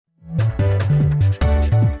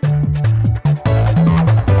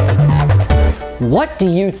What do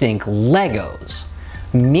you think Legos,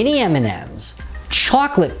 Mini M&Ms,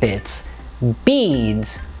 chocolate bits,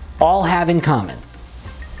 beads all have in common?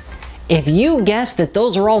 If you guessed that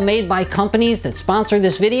those are all made by companies that sponsor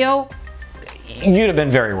this video, you'd have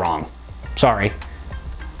been very wrong. Sorry.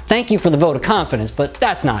 Thank you for the vote of confidence, but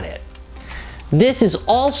that's not it. This is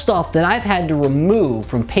all stuff that I've had to remove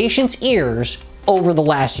from patients' ears over the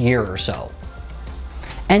last year or so.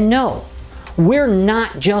 And no, we're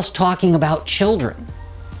not just talking about children.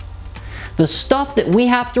 The stuff that we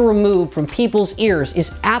have to remove from people's ears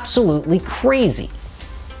is absolutely crazy.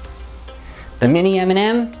 The Mini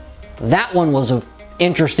M&M, that one was an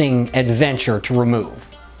interesting adventure to remove.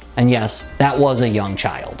 And yes, that was a young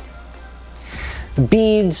child.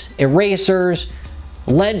 Beads, erasers,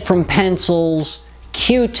 lead from pencils,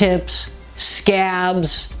 Q-tips,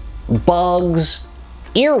 scabs, bugs,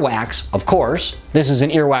 earwax, of course. This is an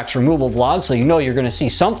earwax removal vlog, so you know you're going to see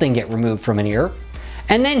something get removed from an ear.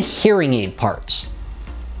 And then hearing aid parts.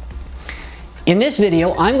 In this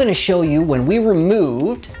video, I'm going to show you when we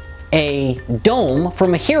removed a dome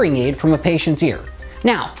from a hearing aid from a patient's ear.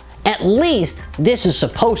 Now, at least this is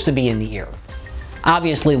supposed to be in the ear.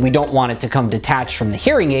 Obviously, we don't want it to come detached from the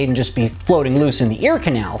hearing aid and just be floating loose in the ear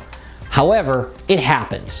canal. However, it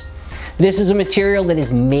happens. This is a material that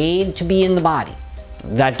is made to be in the body.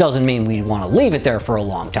 That doesn't mean we want to leave it there for a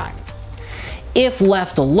long time. If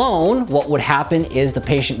left alone, what would happen is the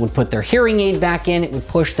patient would put their hearing aid back in, it would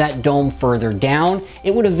push that dome further down,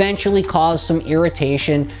 it would eventually cause some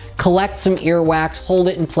irritation, collect some earwax, hold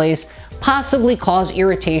it in place, possibly cause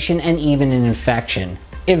irritation and even an infection,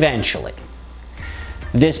 eventually.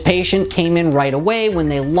 This patient came in right away when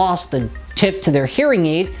they lost the tip to their hearing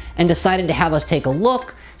aid and decided to have us take a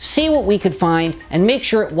look, see what we could find, and make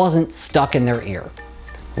sure it wasn't stuck in their ear.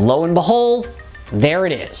 Lo and behold, there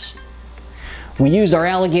it is. We used our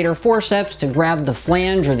alligator forceps to grab the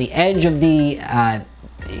flange or the edge of the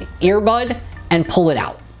earbud and pull it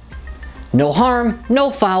out. No harm, no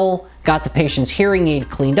foul, got the patient's hearing aid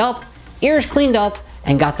cleaned up, ears cleaned up,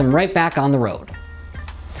 and got them right back on the road.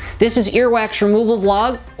 This is earwax removal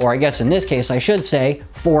vlog, or I guess in this case I should say,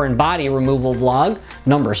 foreign body removal vlog,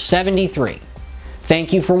 number 73.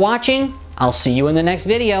 Thank you for watching. I'll see you in the next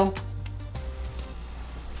video.